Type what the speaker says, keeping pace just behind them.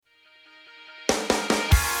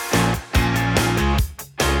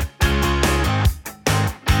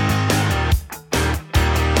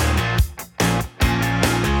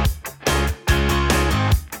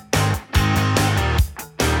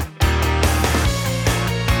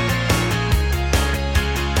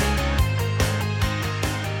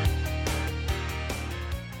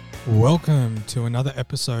Welcome to another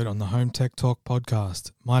episode on the Home Tech Talk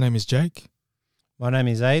podcast. My name is Jake. My name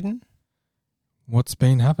is Aiden. What's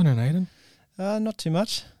been happening, Aiden? Not too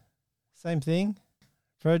much. Same thing.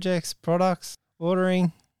 Projects, products,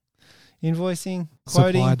 ordering, invoicing,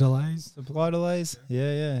 quoting. Supply delays.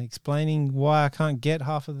 Yeah. Explaining why I can't get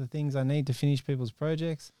half of the things I need to finish people's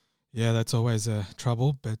projects. Yeah, that's always a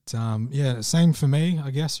trouble. But same for me, I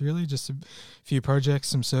guess, really. Just a few projects,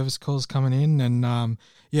 some service calls coming in and,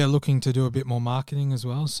 looking to do a bit more marketing as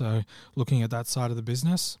well. So looking at that side of the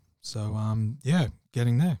business. So,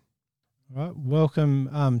 getting there. All right.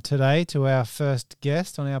 Welcome today to our first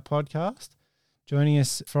guest on our podcast. Joining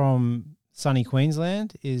us from sunny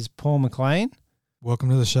Queensland is Paul McLean. Welcome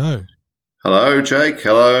to the show. Hello, Jake.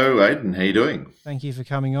 Hello, Aiden. How you doing? Thank you for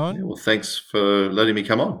coming on. Yeah, well, thanks for letting me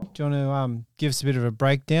come on. Do you want to give us a bit of a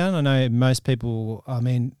breakdown? I know most people,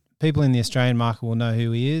 people in the Australian market will know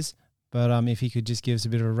who he is, but if you could just give us a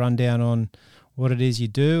bit of a rundown on what it is you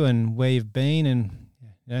do and where you've been and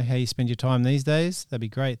how you spend your time these days, that'd be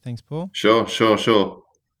great. Thanks, Paul. Sure.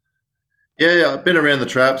 Yeah, I've been around the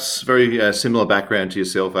traps. Very similar background to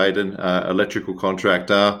yourself, Aiden. Electrical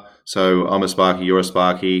contractor. So I'm a Sparky, you're a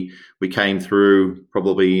Sparky. We came through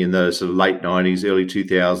probably in the sort of late 90s, early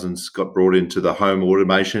 2000s, got brought into the home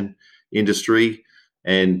automation industry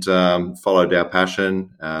and followed our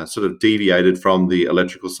passion, sort of deviated from the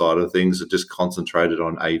electrical side of things and just concentrated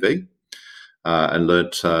on AV and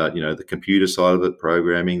learnt, the computer side of it,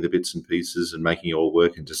 programming the bits and pieces and making it all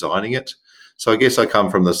work and designing it. So I guess I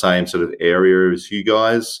come from the same sort of area as you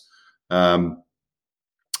guys. And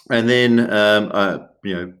then I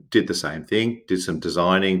did the same thing, did some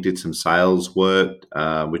designing, did some sales work,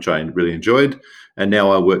 which I really enjoyed. And now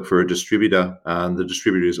I work for a distributor. The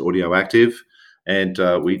distributor is Audio Active, and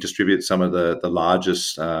we distribute some of the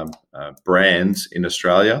largest brands in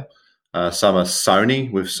Australia. Some are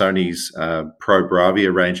Sony, with Sony's Pro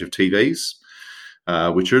Bravia range of TVs,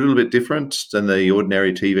 which are a little bit different than the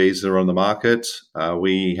ordinary TVs that are on the market.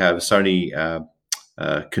 We have Sony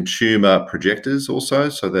consumer projectors also,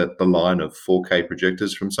 so that the line of 4K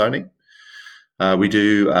projectors from Sony. We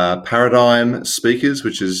do Paradigm speakers,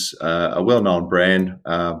 which is a well-known brand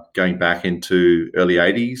going back into early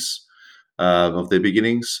 80s of their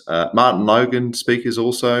beginnings. Martin Logan speakers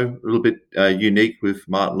also, a little bit unique with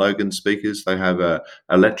Martin Logan speakers. They have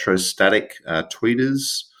electrostatic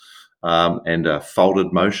tweeters and a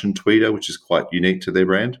folded motion tweeter, which is quite unique to their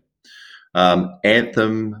brand.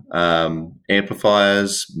 Anthem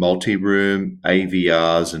amplifiers, multi-room,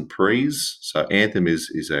 AVRs and pre's. So Anthem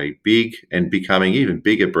is a big and becoming even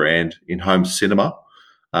bigger brand in home cinema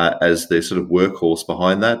as their sort of workhorse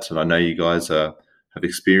behind that. And I know you guys have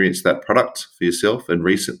experienced that product for yourself, and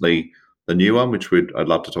recently the new one, which I'd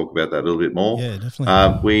love to talk about that a little bit more. Yeah,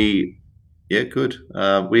 definitely. Good.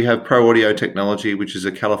 We have Pro Audio Technology, which is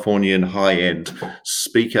a Californian high-end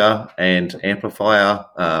speaker and amplifier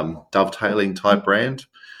dovetailing type brand,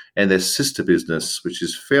 and their sister business, which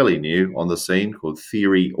is fairly new on the scene, called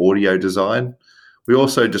Theory Audio Design. We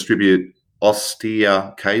also distribute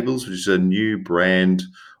Austere Cables, which is a new brand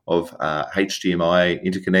of HDMI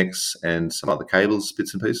interconnects and some other cables,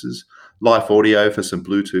 bits and pieces. Life Audio for some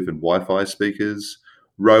Bluetooth and Wi-Fi speakers.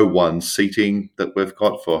 Row 1 seating that we've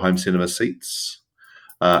got for home cinema seats.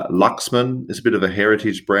 Luxman is a bit of a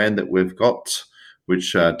heritage brand that we've got,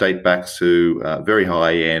 which date back to very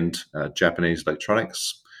high-end Japanese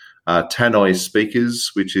electronics. Tannoy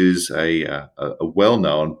Speakers, which is a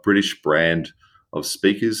well-known British brand of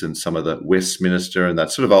speakers, and some of the Westminster and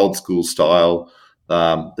that sort of old-school style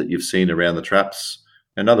that you've seen around the traps.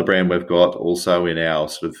 Another brand we've got also in our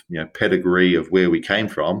sort of pedigree of where we came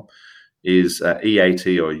from is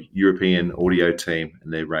EAT, or European Audio Team,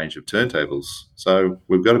 and their range of turntables. So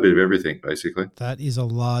we've got a bit of everything, basically. That is a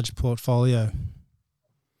large portfolio.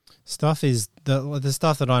 Stuff is the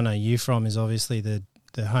stuff that I know you from is obviously the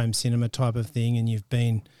home cinema type of thing, and you've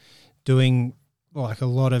been doing like a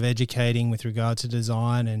lot of educating with regard to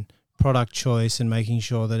design and product choice and making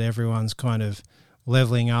sure that everyone's kind of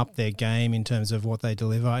leveling up their game in terms of what they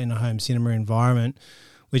deliver in a home cinema environment,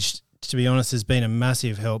 which, to be honest, has been a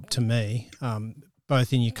massive help to me,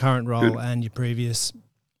 both in your current role and your previous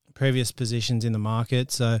positions in the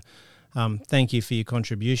market. So thank you for your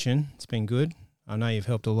contribution. It's been good. I know you've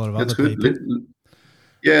helped a lot of other people.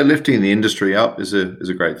 Lifting the industry up is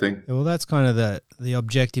a great thing. Well, that's kind of the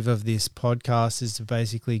objective of this podcast, is to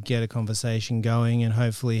basically get a conversation going, and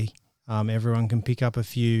hopefully everyone can pick up a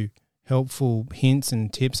few helpful hints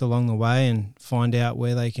and tips along the way and find out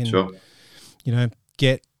where they can,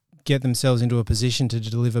 get themselves into a position to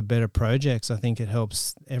deliver better projects. I think it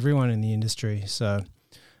helps everyone in the industry. So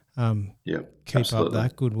Keep absolutely. up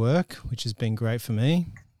that good work, which has been great for me.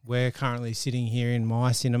 We're currently sitting here in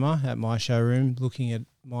my cinema at my showroom looking at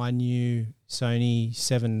my new Sony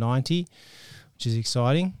 790, which is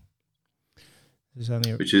exciting.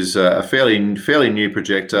 Which is a fairly new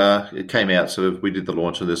projector. It came out we did the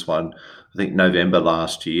launch of this one, I think November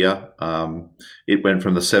last year. It went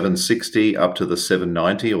from the 760 up to the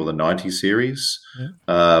 790 or the 90 series.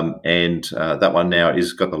 Yeah. And that one now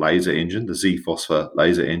is got the laser engine, the Z Phosphor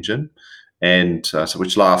laser engine, and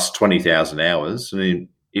which lasts 20,000 hours. I mean,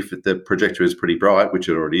 if the projector is pretty bright, which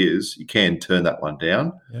it already is, you can turn that one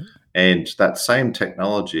down. Yeah. And that same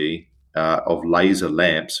technology of laser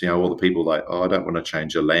lamps, all the people like, I don't want to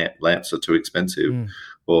change a lamp. Lamps are too expensive.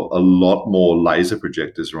 Well, a lot more laser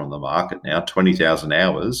projectors are on the market now, 20,000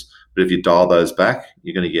 hours. But if you dial those back,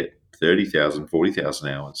 you're going to get 30,000, 40,000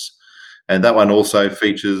 hours. And that one also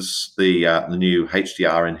features the new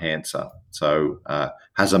HDR enhancer. So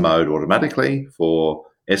has a mode automatically for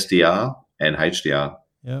SDR and HDR.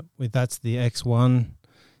 Yep, that's the X1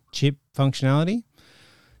 chip functionality.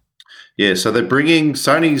 Yeah, so they're bringing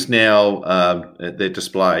Sony's now. Their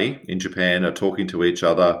display in Japan are talking to each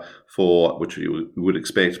other for which you would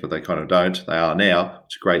expect, but they kind of don't. They are now.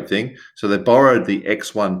 It's a great thing. So they borrowed the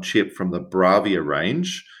X1 chip from the Bravia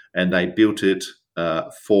range and they built it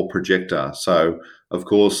for projector. So of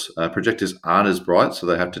course, projectors aren't as bright, so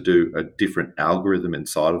they have to do a different algorithm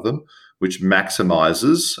inside of them, which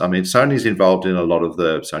maximizes. I mean, Sony's involved in a lot of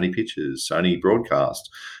the Sony Pictures, Sony Broadcast.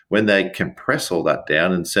 When they compress all that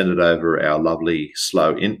down and send it over our lovely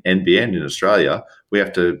slow NBN in Australia, we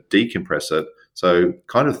have to decompress it. So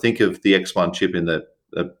kind of think of the X1 chip in the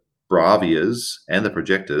Bravias and the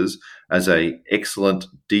projectors as a excellent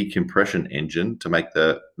decompression engine to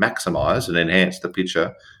maximize and enhance the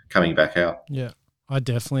picture coming back out. Yeah, I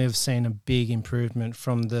definitely have seen a big improvement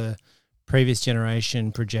from the previous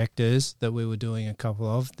generation projectors that we were doing a couple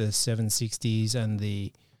of, the 760s and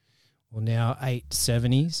the now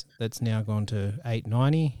 870s. That's now gone to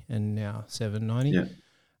 890 and now 790.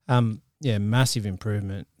 Yeah, massive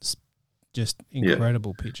improvement. It's just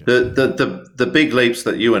incredible picture. The big leaps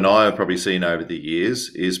that you and I have probably seen over the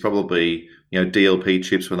years is probably DLP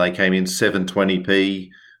chips when they came in 720p,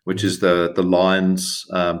 which is the lines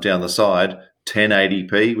down the side,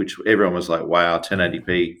 1080p, which everyone was like, wow,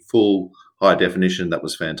 1080p full high definition, that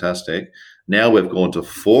was fantastic. Now we've gone to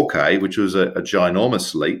 4K, which was a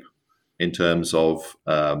ginormous leap in terms of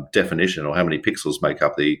definition or how many pixels make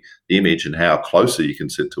up the image and how closer you can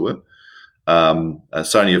sit to it.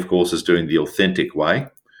 Sony, of course, is doing the authentic way.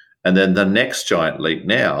 And then the next giant leap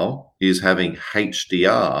now is having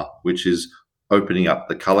HDR, which is opening up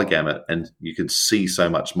the color gamut and you can see so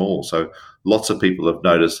much more. So lots of people have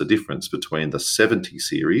noticed the difference between the 70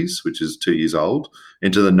 series, which is 2 years old,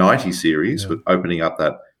 into the 90 series with opening up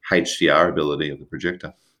that HDR ability of the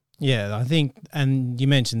projector. Yeah, I think, and you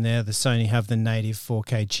mentioned there the Sony have the native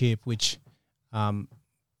 4K chip, which,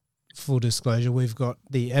 full disclosure, we've got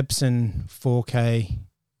the Epson 4K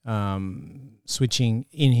switching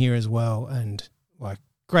in here as well, and like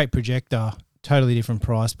great projector, totally different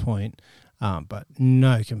price point, but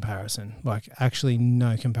no comparison, like actually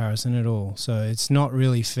no comparison at all. So it's not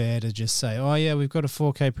really fair to just say, oh yeah, we've got a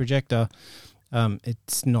 4K projector.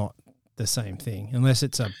 It's not the same thing unless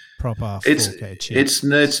it's a proper 4K chip.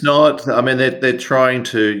 It's not. I mean, they're trying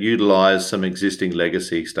to utilize some existing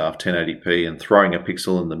legacy stuff, 1080p, and throwing a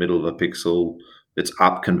pixel in the middle of a pixel. It's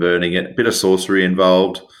up converting it. A bit of sorcery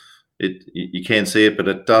involved. You can see it, but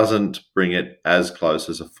it doesn't bring it as close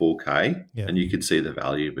as a 4K, and you can see the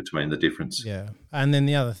value between the difference. Yeah, and then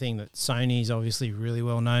the other thing that Sony's obviously really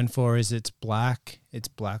well known for is its black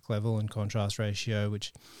level and contrast ratio,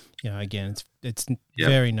 which, again, it's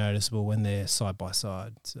very noticeable when they're side by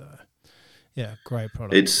side. So, yeah, great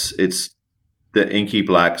product. It's the inky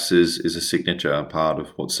blacks is a signature part of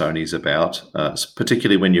what Sony's about,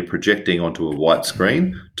 particularly when you're projecting onto a white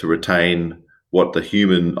screen to retain what the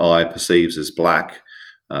human eye perceives as black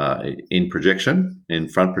in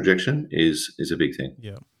front projection is a big thing.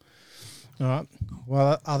 Yeah. All right.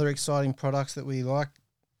 Well, other exciting products that we like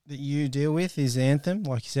that you deal with is Anthem.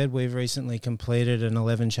 Like you said, we've recently completed an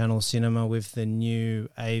 11-channel cinema with the new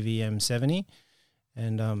AVM70,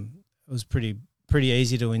 and it was pretty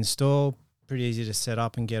easy to install, pretty easy to set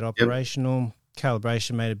up and get operational.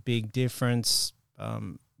 Calibration made a big difference.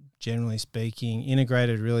 Generally speaking,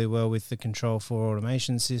 integrated really well with the Control4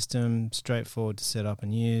 automation system, straightforward to set up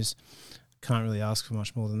and use. Can't really ask for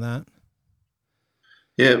much more than that.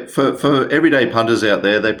 Yeah, for everyday punters out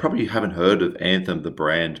there, they probably haven't heard of Anthem, the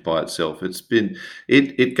brand by itself.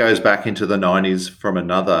 It goes back into the 90s from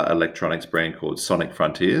another electronics brand called Sonic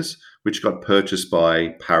Frontiers, which got purchased by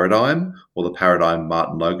Paradigm or the Paradigm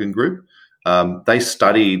Martin Logan Group. They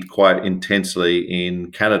studied quite intensely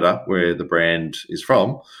in Canada, where the brand is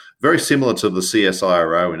from, very similar to the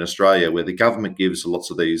CSIRO in Australia, where the government gives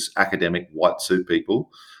lots of these academic white suit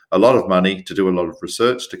people a lot of money to do a lot of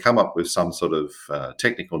research to come up with some sort of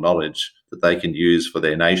technical knowledge that they can use for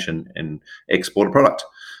their nation and export a product.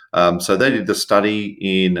 So they did the study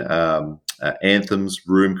in Anthem's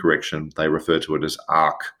room correction. They refer to it as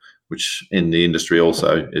ARC, which in the industry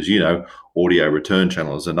also, as you know, audio return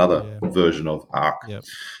channel is another version of ARC. Yep.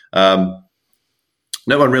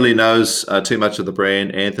 No one really knows too much of the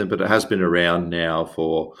brand Anthem, but it has been around now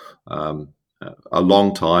for a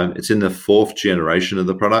long time. It's in the 4th generation of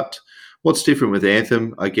the product. What's different with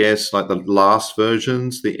Anthem, I guess, like the last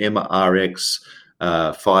versions, the MRX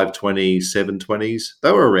 520, 720s,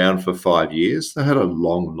 they were around for 5 years. They had a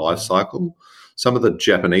long life cycle. Some of the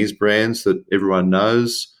Japanese brands that everyone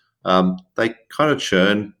knows, they kind of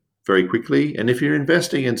churn very quickly. And if you're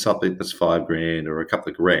investing in something that's $5,000 or a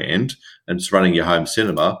couple of grand and it's running your home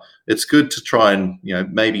cinema, it's good to try and,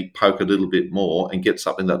 maybe poke a little bit more and get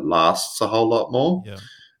something that lasts a whole lot more. Yeah.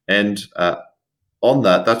 And on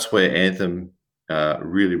that, that's where Anthem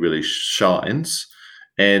really, really shines.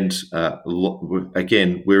 And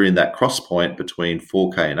again, we're in that cross point between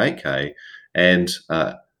 4K and 8K. And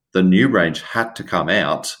the new range had to come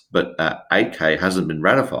out, but 8K hasn't been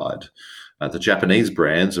ratified. The Japanese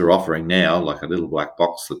brands are offering now like a little black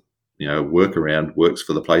box that, works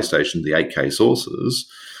for the PlayStation, the 8K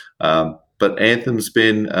sources. But Anthem's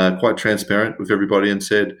been quite transparent with everybody and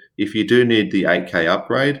said, if you do need the 8K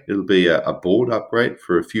upgrade, it'll be a board upgrade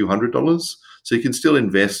for a few $100s. So you can still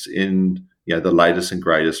invest in, the latest and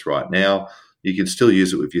greatest right now. You can still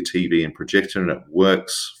use it with your TV and projector, and it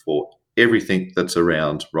works for everything that's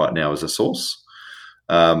around right now as a source.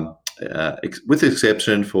 With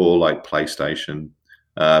exception for like PlayStation.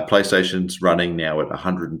 PlayStation's running now at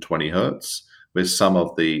 120 hertz, where some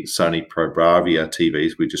of the Sony Pro Bravia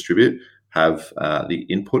TVs we distribute have the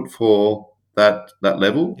input for that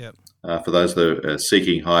level. Yep. For those that are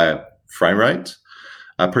seeking higher frame rates.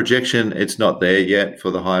 Projection, it's not there yet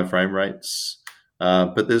for the higher frame rates,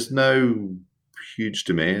 but there's no huge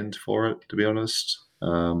demand for it, to be honest.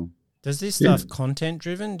 Does this stuff content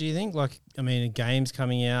driven, do you think? Like, I mean, a game's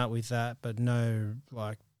coming out with that, but no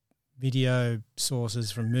like video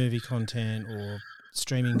sources from movie content or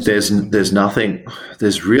streaming? There's nothing.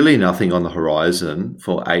 There's really nothing on the horizon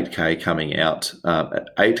for 8K coming out.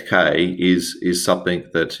 8K is something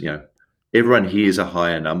that everyone hears a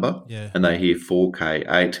higher number, and they hear 4K,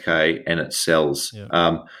 8K, and it sells.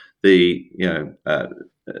 Yeah.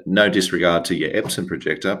 No disregard to your Epson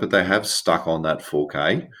projector, but they have stuck on that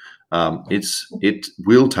 4K. It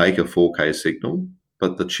will take a 4K signal,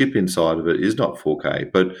 but the chip inside of it is not 4K.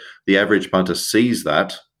 But the average punter sees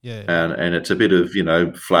that, and it's a bit of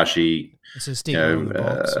flashy. It's a sticker on the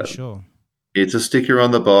box for sure. It's a sticker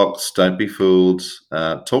on the box. Don't be fooled.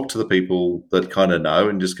 Talk to the people that kind of know,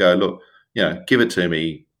 and just go, look, give it to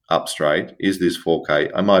me up straight. Is this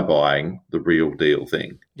 4K? Am I buying the real deal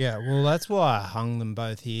thing? Yeah, well, that's why I hung them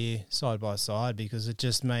both here side by side, because it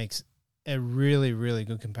just makes a really, really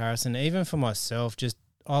good comparison. Even for myself,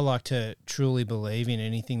 I like to truly believe in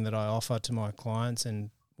anything that I offer to my clients and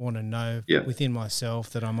want to know within myself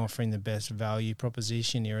that I'm offering the best value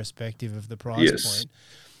proposition irrespective of the price point.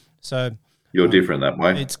 So you're different that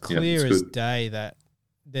way. It's clear as day that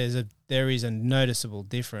there is a noticeable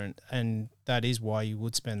difference, and that is why you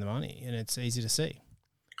would spend the money, and it's easy to see.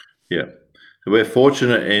 Yeah. We're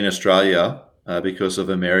fortunate in Australia because of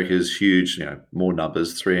America's huge, more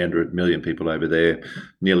numbers, 300 million people over there,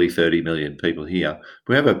 nearly 30 million people here.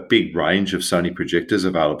 We have a big range of Sony projectors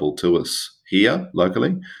available to us here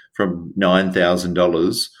locally, from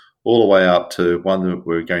 $9,000 all the way up to one that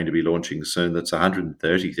we're going to be launching soon that's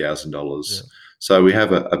 $130,000. Yeah. So we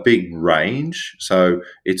have a big range. So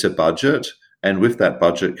it's a budget, and with that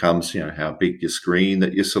budget comes, how big your screen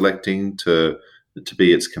that you're selecting to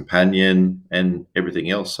be its companion and everything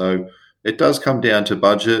else. So it does come down to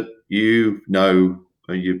budget. You've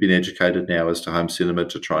been educated now as to home cinema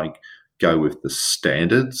to try and go with the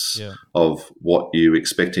standards of what you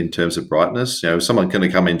expect in terms of brightness. Someone going to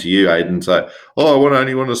come into you, Aidan, and say, "Oh, I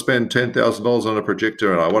only want to spend $10,000 on a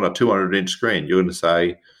projector, and I want a 200-inch screen." You're going to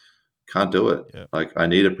say, "Can't do it. Yep. Like, I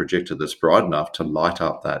need a projector that's bright enough to light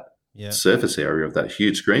up that surface area of that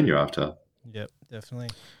huge screen you're after." Yep, definitely.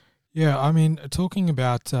 Yeah, I mean, talking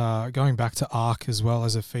about going back to Arc as well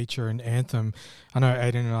as a feature in Anthem, I know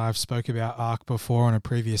Aidan and I have spoke about Arc before on a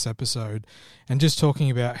previous episode, and just talking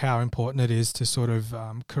about how important it is to sort of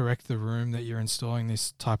correct the room that you're installing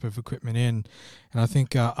this type of equipment in, and I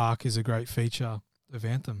think Arc is a great feature of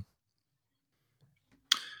Anthem.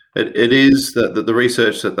 It is the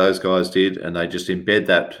research that those guys did, and they just embed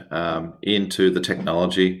that into the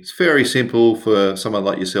technology. It's very simple for someone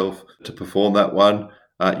like yourself to perform that one.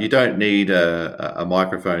 You don't need a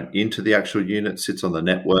microphone into the actual unit. It sits on the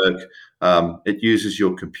network. It uses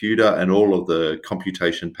your computer and all of the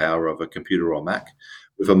computation power of a computer or Mac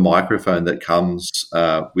with a microphone that comes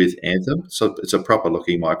with Anthem. So it's a proper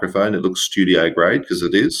looking microphone. It looks studio grade because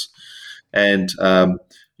it is. And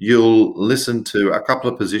you'll listen to a couple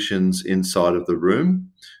of positions inside of the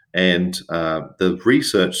room. And the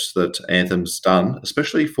research that Anthem's done,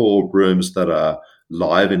 especially for rooms that are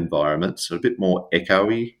live environments, a bit more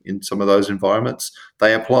echoey in some of those environments,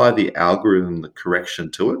 they apply the algorithm, the correction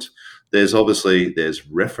to it. There's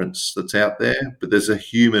reference that's out there, but there's a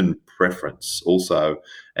human preference also.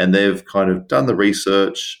 And they've kind of done the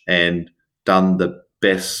research and done the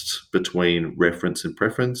best between reference and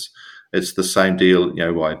preference. It's the same deal,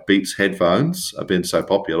 why Beats headphones have been so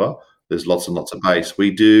popular. There's lots and lots of bass.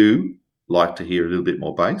 We do like to hear a little bit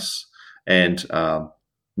more bass. And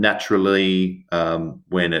naturally,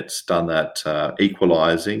 when it's done that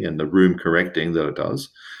equalizing and the room correcting that it does,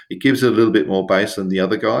 it gives it a little bit more bass than the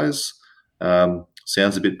other guys.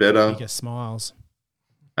 Sounds a bit better. Bigger smiles.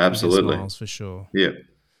 Absolutely. Bigger smiles for sure. Yeah.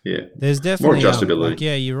 There's definitely more adjustability.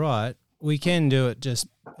 yeah, you're right. We can do it.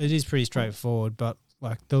 It is pretty straightforward, but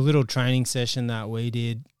like the little training session that we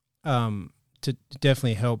did,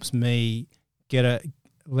 definitely helps me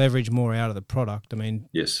leverage more out of the product. I mean,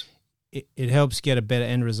 yes. It helps get a better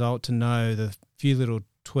end result to know the few little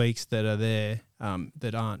tweaks that are there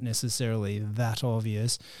that aren't necessarily that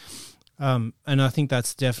obvious. And I think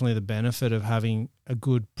that's definitely the benefit of having a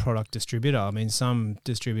good product distributor. I mean, some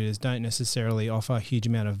distributors don't necessarily offer a huge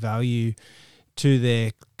amount of value to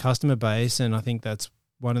their customer base, and I think that's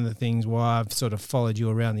one of the things why I've sort of followed you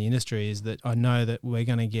around the industry is that I know that we're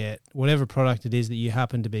going to get whatever product it is that you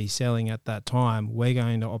happen to be selling at that time, we're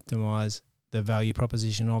going to optimize the value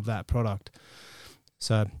proposition of that product.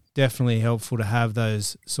 So definitely helpful to have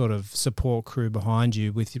those sort of support crew behind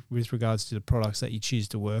you with regards to the products that you choose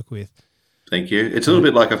to work with. Thank you. It's a little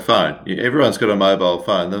bit like a phone. Everyone's got a mobile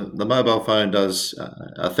phone. The mobile phone does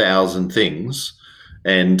 1,000 things,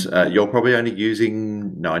 and you're probably only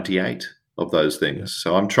using 98 of those things. Yeah.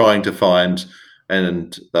 So I'm trying to find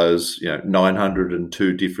those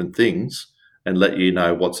 902 different things and let you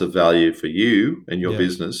know what's of value for you and your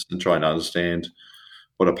business, and try and understand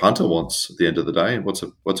what a punter wants at the end of the day and what's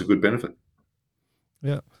a good benefit.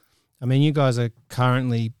 Yeah. I mean, you guys are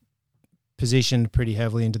currently positioned pretty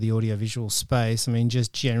heavily into the audiovisual space. I mean,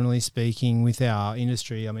 just generally speaking with our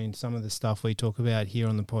industry, I mean, some of the stuff we talk about here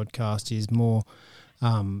on the podcast is more,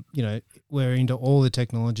 we're into all the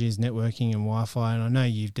technologies, networking and Wi-Fi. And I know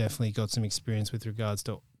you've definitely got some experience with regards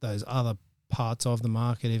to those other parts of the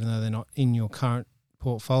market, even though they're not in your current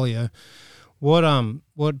portfolio. What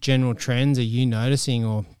general trends are you noticing,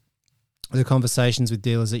 or the conversations with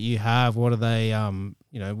dealers that you have? What are they?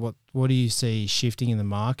 What do you see shifting in the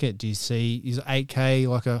market? Is 8K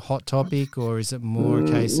like a hot topic, or is it more a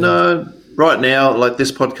case? No, right now, like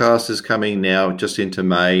this podcast is coming now just into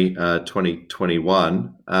May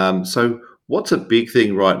 2021. So what's a big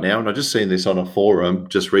thing right now? And I've just seen this on a forum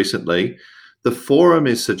just recently. The forum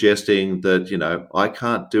is suggesting that, I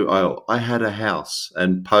had a house,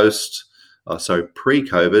 and pre-COVID,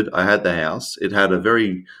 I had the house. It had a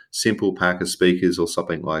very simple pack of speakers or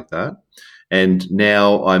something like that. And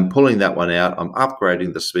now I'm pulling that one out. I'm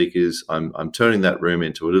upgrading the speakers. I'm turning that room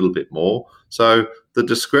into a little bit more. So the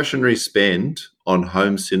discretionary spend on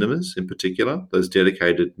home cinemas in particular, those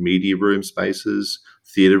dedicated media room spaces,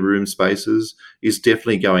 theatre room spaces, is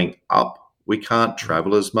definitely going up. We can't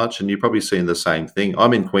travel as much, and you're probably seeing the same thing.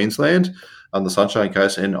 I'm in Queensland on the Sunshine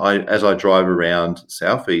Coast, and as I drive around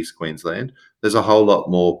southeast Queensland, there's a whole lot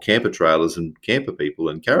more camper trailers and camper people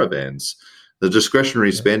and caravans. The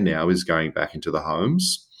discretionary spend now is going back into the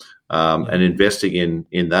homes and investing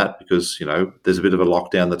in that, because there's a bit of a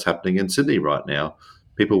lockdown that's happening in Sydney right now.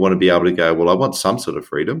 People want to be able to go, well, I want some sort of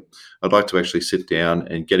freedom. I'd like to actually sit down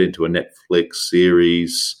and get into a Netflix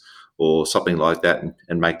series or something like that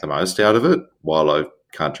and make the most out of it while I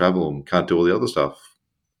can't travel and can't do all the other stuff.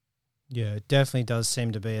 Yeah, it definitely does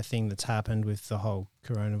seem to be a thing that's happened with the whole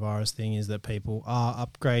coronavirus thing, is that people are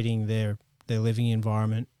upgrading their living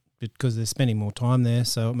environment because they're spending more time there.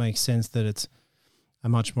 So it makes sense that it's a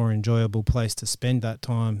much more enjoyable place to spend that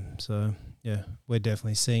time. So yeah, we're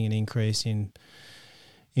definitely seeing an increase in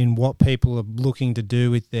what people are looking to do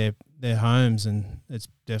with their homes, and it's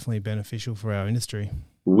definitely beneficial for our industry.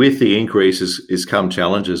 With the increases is come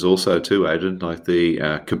challenges also too, Aidan, like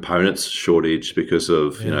the components shortage because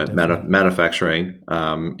of manufacturing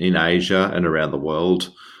in Asia and around the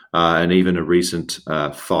world, and even a recent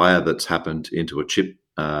fire that's happened into a chip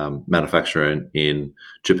manufacturer in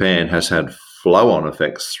Japan has had flow-on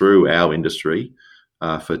effects through our industry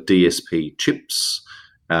for DSP chips.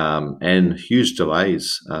 And huge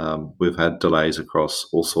delays. We've had delays across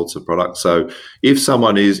all sorts of products. So if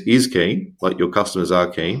someone is keen, like your customers are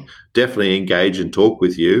keen, definitely engage and talk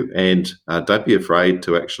with you, and don't be afraid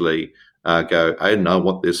to actually go, I don't know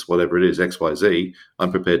what this, whatever it is, XYZ,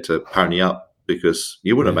 I'm prepared to pony up, because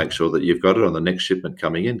you want to make sure that you've got it on the next shipment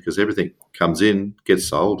coming in, because everything comes in, gets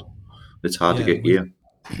sold. It's hard to get here.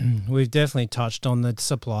 We've definitely touched on the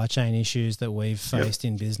supply chain issues that we've faced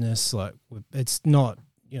in business. Like, it's not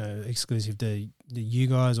exclusive to you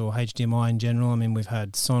guys or HDMI in general. I mean, we've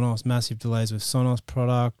had Sonos, massive delays with Sonos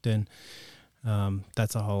product, and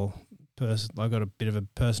that's a whole I've got a bit of a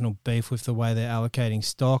personal beef with the way they're allocating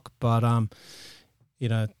stock, but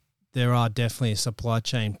there are definitely supply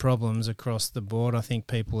chain problems across the board. I think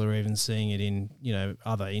people are even seeing it in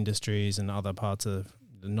other industries and other parts of,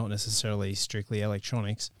 not necessarily strictly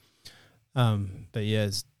electronics. But yeah,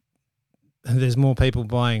 there's more people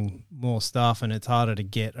buying more stuff, and it's harder to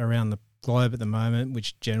get around the globe at the moment,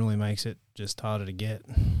 which generally makes it just harder to get.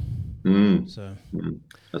 So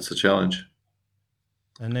that's the challenge.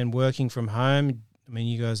 And then working from home, I mean,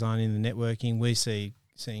 you guys aren't in the networking. We seeing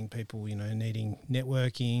people, needing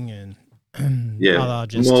networking and other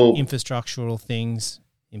just infrastructural things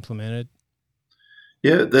implemented.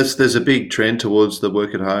 Yeah, there's a big trend towards the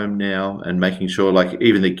work at home now, and making sure, like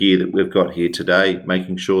even the gear that we've got here today,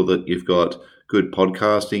 making sure that you've got good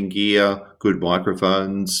podcasting gear, good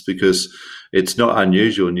microphones, because it's not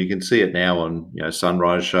unusual, and you can see it now on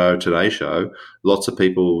Sunrise Show, Today Show. Lots of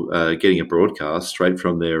people getting a broadcast straight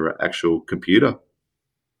from their actual computer.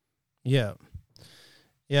 Yeah.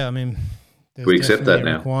 I mean, there's we accept that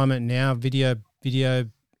now. Requirement now, video, video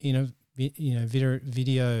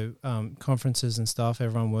conferences and stuff,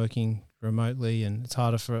 everyone working remotely, and it's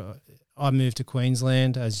harder I moved to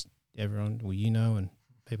Queensland, as everyone, and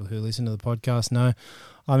people who listen to the podcast know.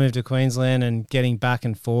 I moved to Queensland, and getting back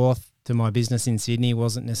and forth to my business in Sydney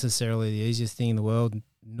wasn't necessarily the easiest thing in the world,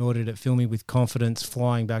 nor did it fill me with confidence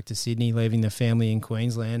flying back to Sydney, leaving the family in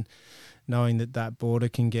Queensland, knowing that border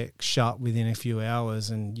can get shut within a few hours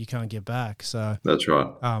and you can't get back. So that's right.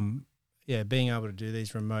 Being able to do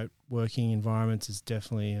these remote working environments is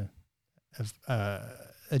definitely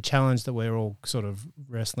a challenge that we're all sort of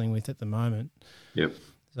wrestling with at the moment. Yep.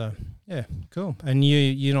 So yeah, cool. And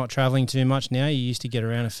you're not traveling too much now. You used to get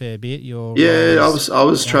around a fair bit. I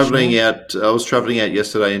was traveling out. I was traveling out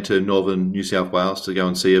yesterday into northern New South Wales to go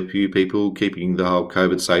and see a few people, keeping the whole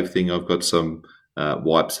COVID safe thing. I've got some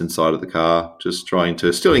wipes inside of the car, just trying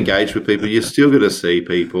to still engage with people. You're still going to see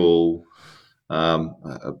people. Doing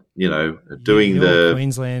the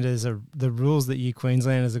Queenslanders the rules that you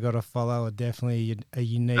Queenslanders have got to follow are definitely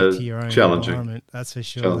unique to your own environment. That's for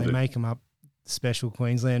sure. They make them up special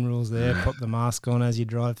Queensland rules there. Pop the mask on as you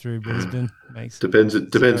drive through Brisbane. Depends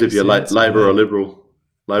if you're Labor or Liberal.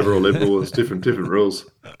 Labor or Liberal is different rules.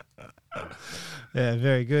 Yeah,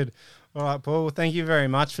 very good. All right, Paul. Well, thank you very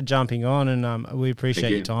much for jumping on, and we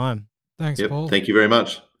appreciate your time. Thanks, Paul. Thank you very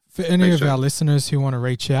much. For any of our listeners who want to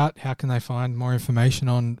reach out, how can they find more information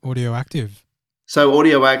on Audio Active? So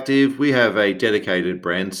Audio Active, we have a dedicated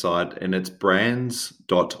brand site, and it's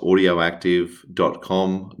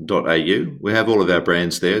brands.audioactive.com.au. We have all of our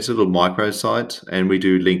brands there. It's a little micro site, and we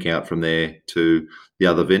do link out from there to the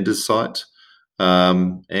other vendors' site.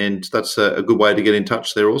 And that's a good way to get in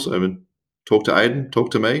touch there also. I mean, talk to Aidan,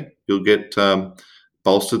 talk to me. You'll get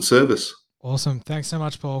bolstered service. Awesome. Thanks so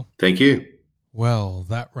much, Paul. Thank you. Well,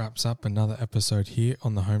 that wraps up another episode here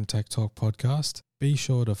on the Home Tech Talk podcast. Be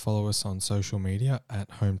sure to follow us on social media at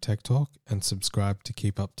Home Tech Talk and subscribe to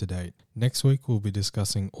keep up to date. Next week, we'll be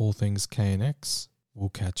discussing all things KNX. We'll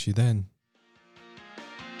catch you then.